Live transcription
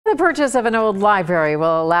The purchase of an old library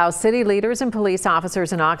will allow city leaders and police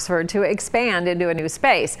officers in Oxford to expand into a new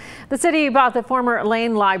space. The city bought the former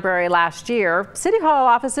Lane Library last year. City Hall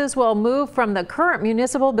offices will move from the current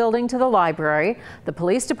municipal building to the library. The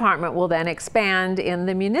police department will then expand in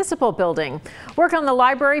the municipal building. Work on the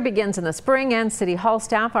library begins in the spring, and City Hall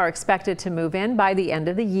staff are expected to move in by the end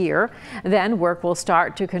of the year. Then work will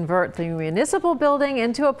start to convert the municipal building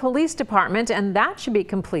into a police department, and that should be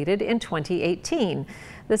completed in 2018.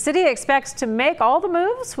 The city expects to make all the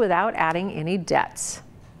moves without adding any debts.